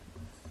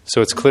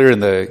So it's clear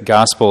in the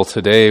gospel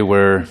today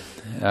where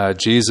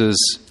Jesus,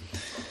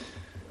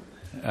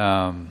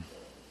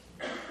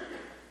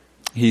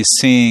 he's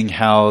seeing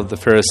how the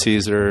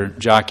Pharisees are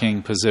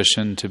jockeying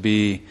position to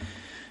be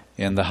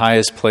in the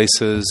highest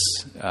places,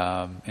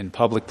 in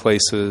public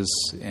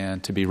places,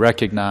 and to be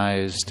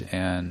recognized,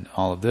 and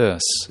all of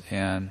this.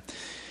 And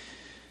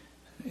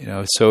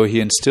so he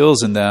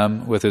instills in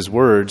them with his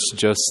words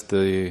just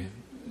the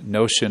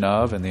notion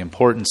of and the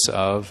importance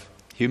of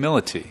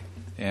humility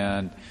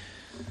and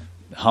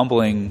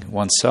humbling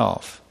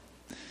oneself.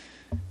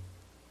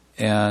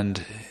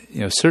 And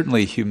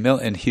certainly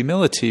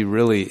humility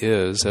really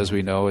is, as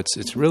we know,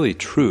 it's really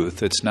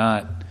truth. It's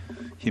not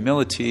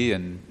humility,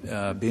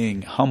 and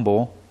being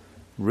humble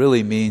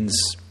really means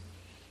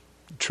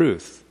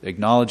truth,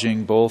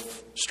 acknowledging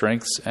both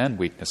strengths and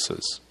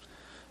weaknesses.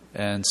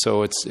 And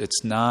so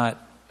it's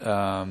not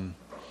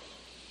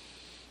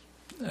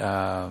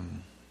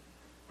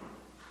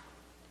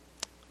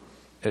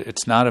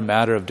it's not a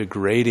matter of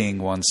degrading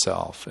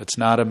oneself. It's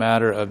not a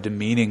matter of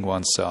demeaning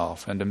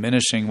oneself and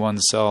diminishing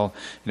oneself,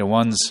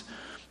 one's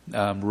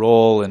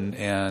role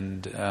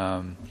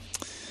and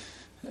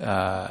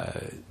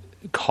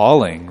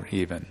calling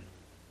even.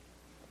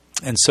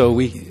 And so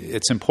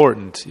it's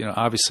important,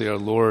 obviously our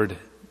Lord,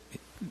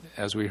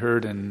 as we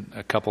heard in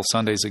a couple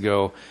Sundays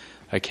ago,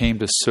 I came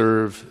to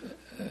serve,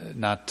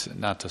 not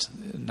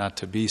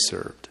to be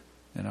served.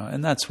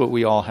 And that's what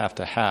we all have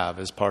to have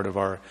as part of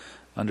our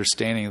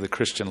understanding of the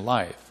Christian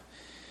life.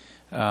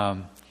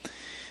 But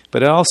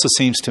it also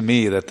seems to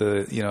me that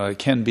it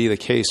can be the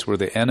case where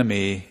the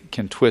enemy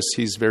can twist.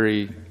 He's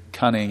very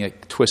cunning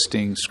at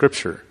twisting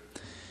Scripture,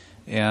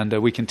 and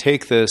we can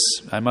take this.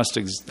 I must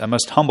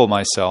humble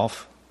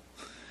myself,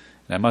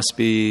 and I must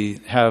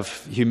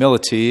have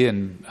humility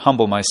and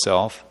humble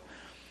myself.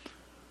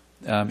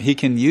 He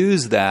can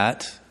use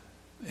that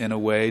in a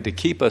way to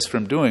keep us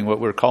from doing what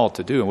we're called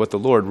to do and what the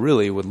Lord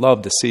really would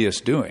love to see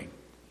us doing.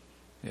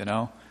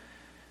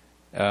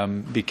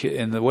 And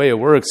the way it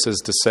works is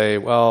to say,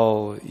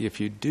 well, if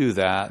you do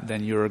that,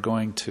 then you're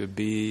going to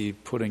be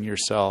putting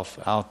yourself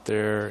out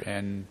there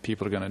and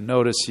people are going to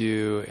notice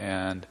you.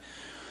 And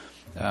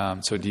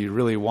so do you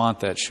really want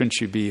that? Shouldn't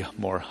you be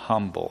more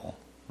humble,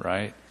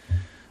 right?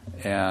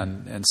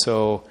 And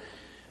so,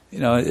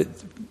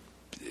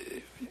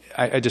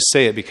 I just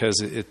say it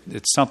because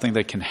it's something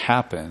that can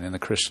happen in the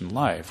Christian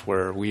life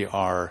where we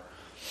are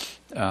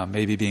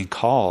maybe being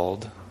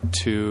called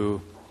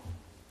to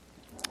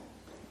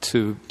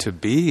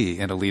be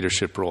in a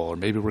leadership role, or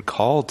maybe we're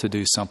called to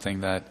do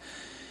something that,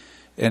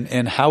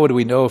 and how would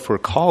we know if we're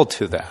called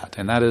to that?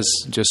 And that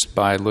is just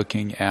by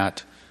looking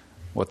at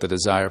what the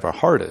desire of our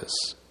heart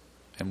is,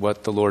 and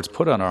what the Lord's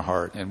put on our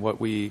heart, and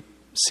what we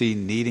see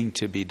needing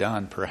to be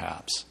done,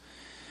 perhaps.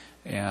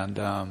 And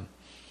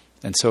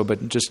so,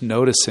 but just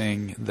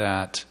noticing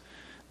that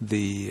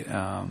that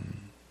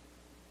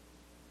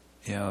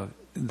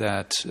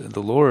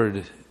the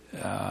Lord.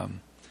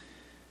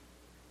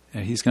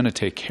 He's going to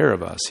take care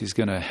of us. He's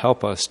going to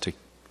help us to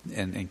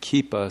and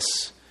keep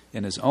us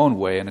in His own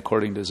way and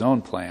according to His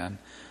own plan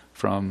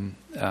from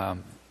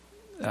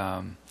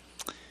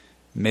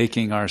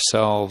making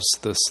ourselves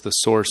the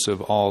source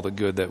of all the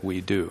good that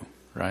we do,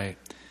 right?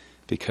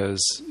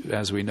 Because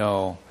as we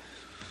know,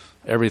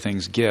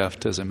 everything's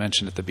gift, as I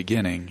mentioned at the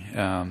beginning,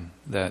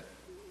 that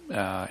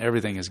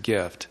everything is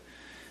gift,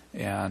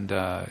 and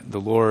the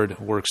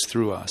Lord works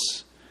through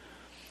us.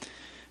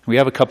 We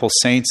have a couple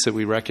saints that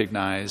we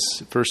recognize,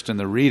 first in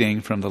the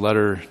reading from the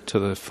letter to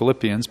the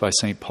Philippians by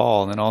St.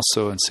 Paul, and then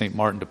also in St.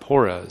 Martin de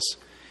Porres,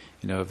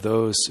 of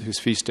those whose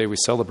feast day we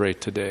celebrate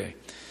today,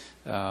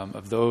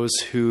 of those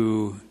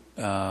who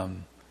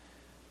didn't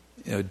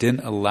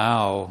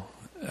allow,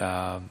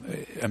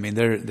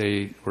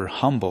 they were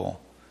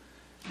humble,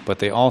 but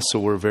they also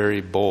were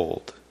very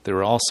bold. They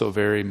were also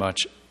very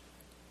much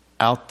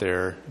out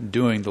there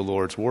doing the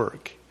Lord's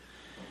work.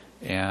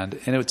 And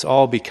it's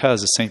all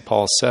because, as St.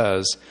 Paul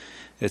says,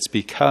 it's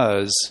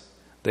because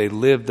they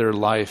lived their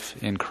life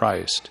in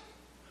Christ.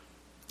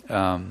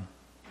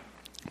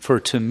 For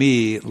to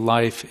me,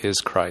 life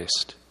is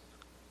Christ.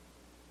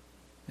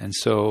 And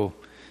so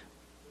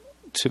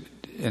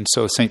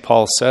St.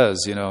 Paul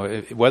says,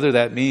 whether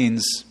that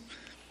means,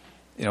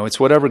 it's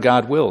whatever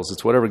God wills,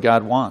 it's whatever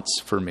God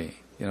wants for me.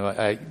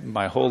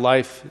 My whole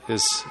life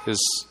is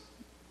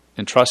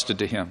entrusted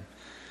to Him.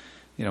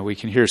 We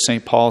can hear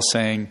St. Paul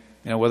saying,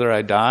 whether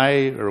I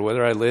die or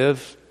whether I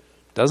live,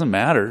 doesn't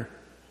matter.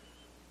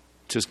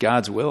 Just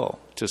God's will.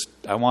 Just,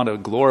 I want to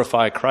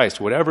glorify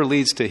Christ. Whatever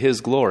leads to His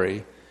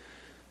glory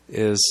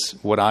is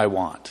what I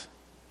want.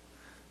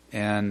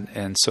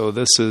 And so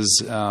this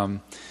is,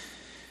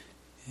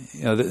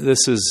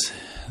 this is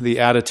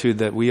the attitude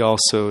that we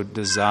also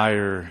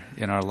desire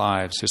in our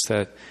lives. Just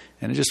that,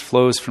 and it just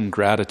flows from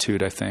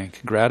gratitude, I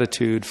think.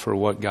 Gratitude for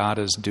what God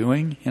is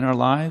doing in our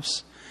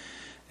lives,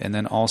 and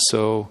then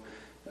also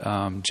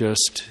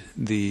just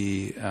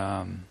the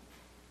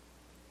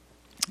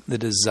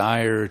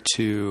desire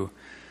to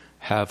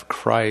have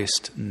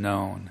Christ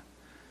known,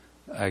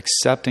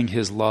 accepting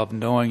His love,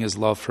 knowing His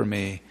love for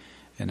me,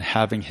 and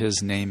having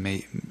His name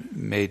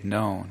made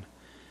known,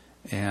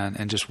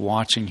 and just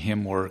watching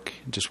Him work,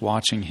 just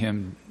watching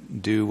Him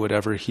do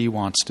whatever He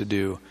wants to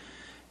do.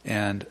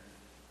 And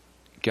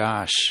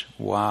gosh,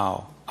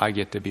 wow, I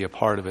get to be a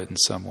part of it in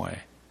some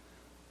way.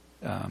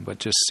 But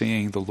just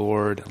seeing the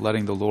Lord,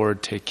 letting the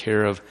Lord take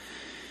care of,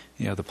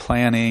 the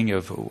planning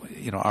of,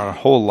 our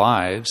whole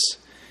lives,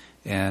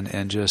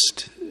 and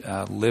just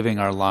living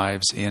our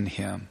lives in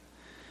Him.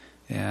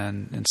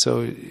 And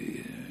so,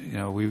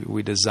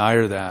 we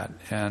desire that.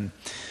 And,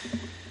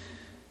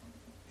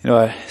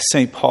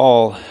 St.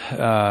 Paul,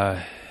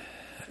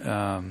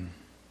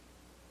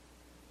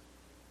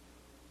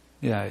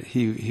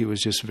 he was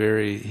just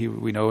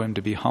we know him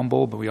to be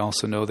humble, but we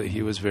also know that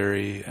he was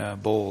very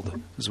bold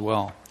as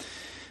well.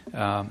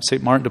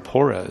 St. Martin de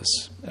Porres,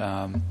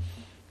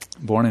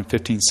 born in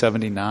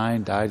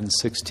 1579, died in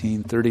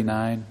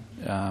 1639.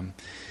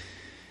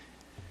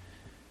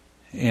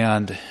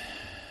 And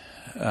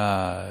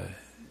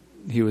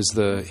he was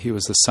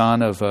the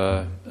son of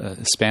a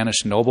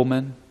Spanish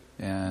nobleman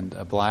and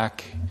a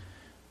black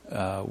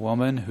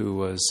woman who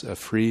was a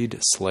freed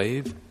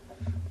slave.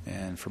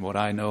 And from what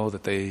I know,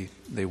 that they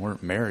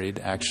weren't married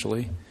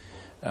actually,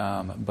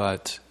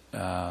 but we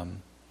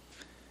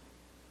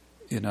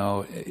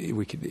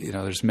could,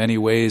 there's many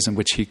ways in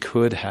which he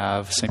could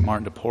have, St.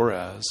 Martin de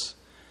Porres,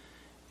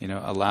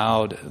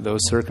 allowed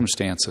those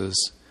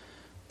circumstances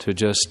to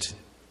just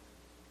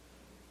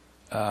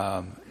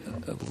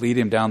lead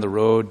him down the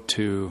road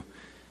to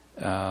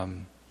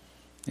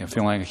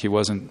feeling like he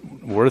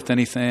wasn't worth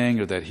anything,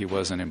 or that he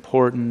wasn't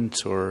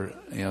important, or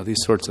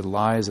these sorts of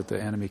lies that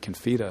the enemy can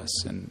feed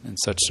us in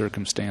such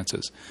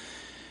circumstances.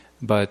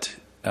 But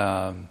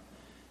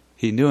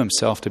he knew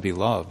himself to be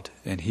loved,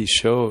 and he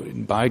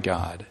showed by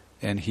God,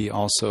 and he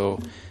also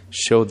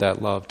showed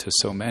that love to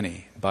so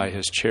many by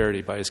his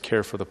charity, by his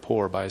care for the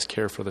poor, by his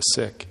care for the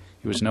sick.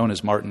 He was known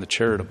as Martin the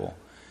Charitable.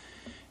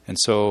 And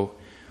so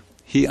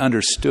he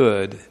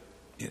understood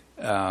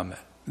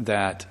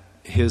that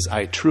his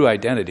true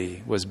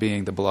identity was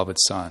being the beloved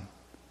Son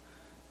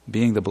of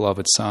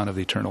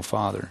the Eternal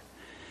Father.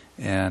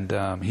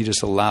 And he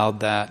just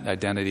allowed that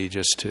identity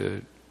just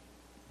to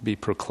be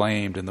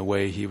proclaimed in the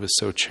way he was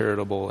so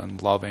charitable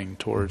and loving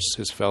towards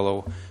his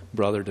fellow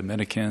brother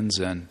Dominicans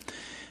and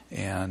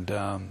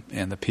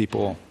the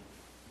people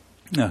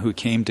who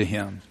came to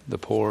him, the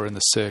poor and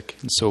the sick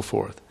and so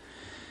forth.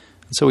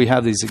 And so we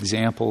have these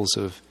examples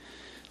of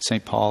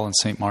St. Paul and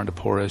St. Martin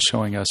de Porres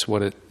showing us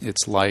what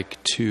it's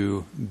like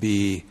to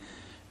be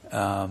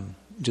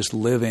just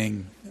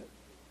living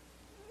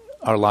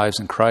our lives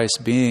in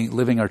Christ,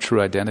 living our true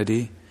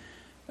identity,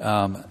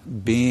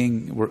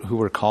 being who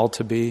we're called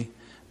to be,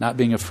 not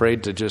being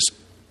afraid to just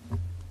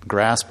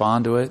grasp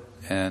onto it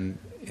and,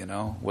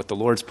 what the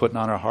Lord's putting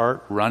on our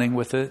heart, running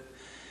with it.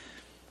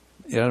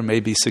 There may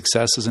be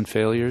successes and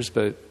failures,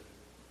 but,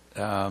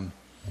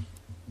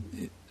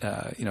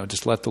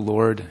 just let the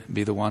Lord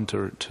be the one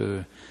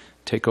to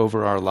take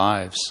over our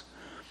lives.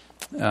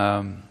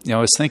 I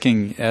was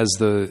thinking, as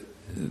the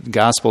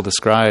gospel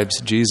describes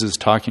Jesus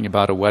talking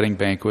about a wedding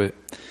banquet,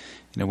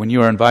 when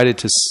you are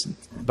invited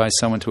by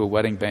someone to a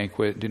wedding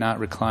banquet, do not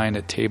recline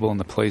at table in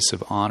the place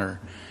of honor.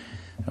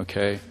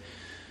 Okay?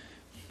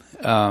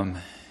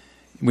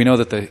 We know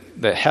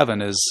that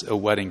heaven is a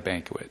wedding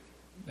banquet,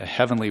 a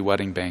heavenly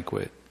wedding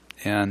banquet.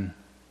 And,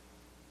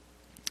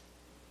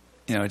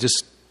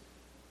 just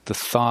the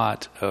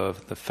thought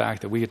of the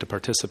fact that we get to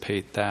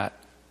participate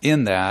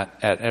in that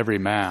at every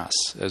Mass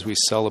as we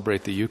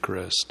celebrate the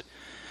Eucharist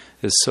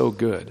is so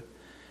good.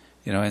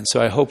 And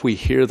so I hope we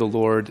hear the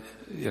Lord.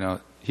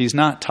 He's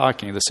not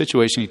talking, the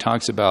situation he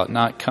talks about,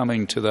 not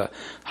coming to the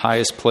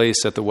highest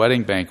place at the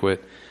wedding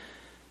banquet,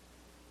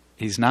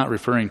 he's not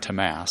referring to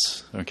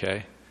Mass,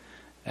 okay?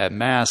 At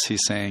Mass,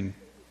 he's saying,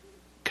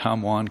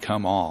 come one,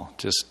 come all.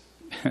 Just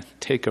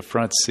take a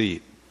front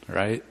seat,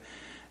 right?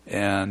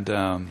 And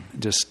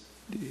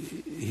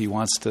he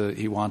wants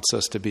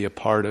us to be a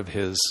part of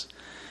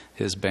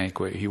his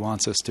banquet. He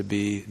wants us to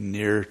be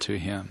near to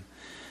him.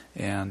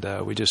 And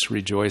we just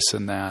rejoice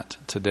in that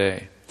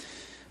today.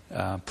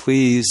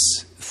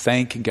 Please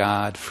thank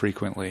God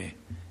frequently.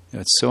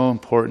 It's so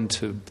important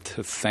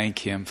to thank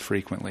him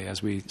frequently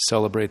as we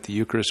celebrate the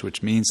Eucharist,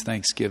 which means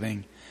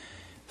Thanksgiving.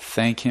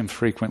 Thank him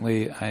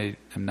frequently. I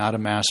am not a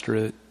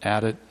master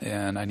at it,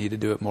 and I need to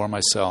do it more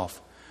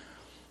myself.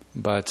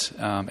 But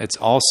it's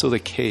also the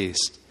case,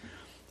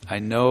 I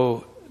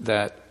know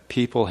that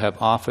people have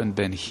often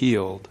been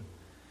healed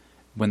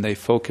when they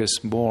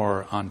focus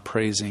more on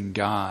praising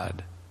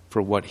God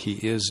for what he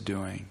is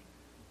doing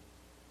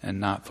and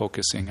not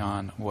focusing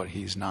on what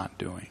he's not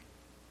doing,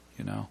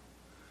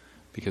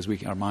 because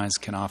our minds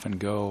can often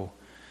go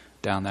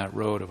down that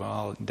road of,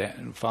 oh,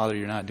 Father,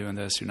 you're not doing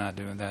this,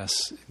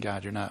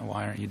 God,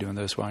 why aren't you doing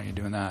this, why aren't you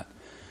doing that?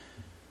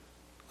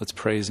 Let's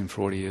praise him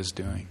for what he is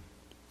doing.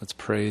 Let's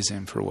praise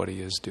him for what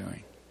he is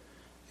doing,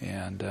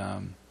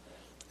 and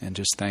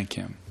just thank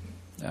him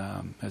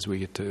as we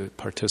get to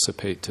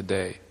participate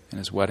today in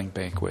his wedding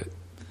banquet,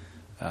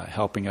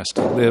 helping us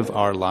to live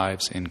our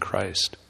lives in Christ.